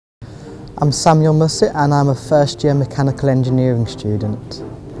I'm Samuel Mussett and I'm a first year mechanical engineering student.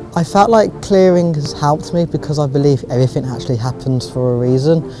 I felt like clearing has helped me because I believe everything actually happens for a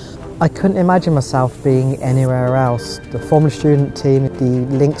reason. I couldn't imagine myself being anywhere else. The former student team, the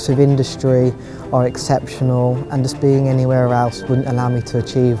links with industry are exceptional, and just being anywhere else wouldn't allow me to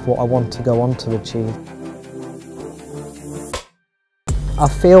achieve what I want to go on to achieve. I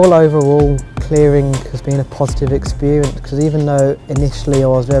feel overall clearing has been a positive experience because even though initially I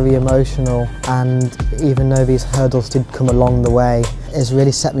was very emotional and even though these hurdles did come along the way, it's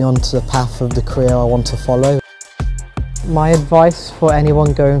really set me onto the path of the career I want to follow. My advice for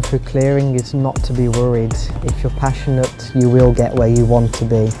anyone going through clearing is not to be worried. If you're passionate, you will get where you want to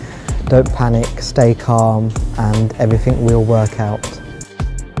be. Don't panic, stay calm, and everything will work out.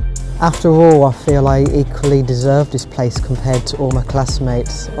 After all, I feel I equally deserve this place compared to all my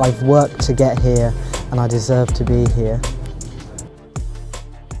classmates. I've worked to get here and I deserve to be here.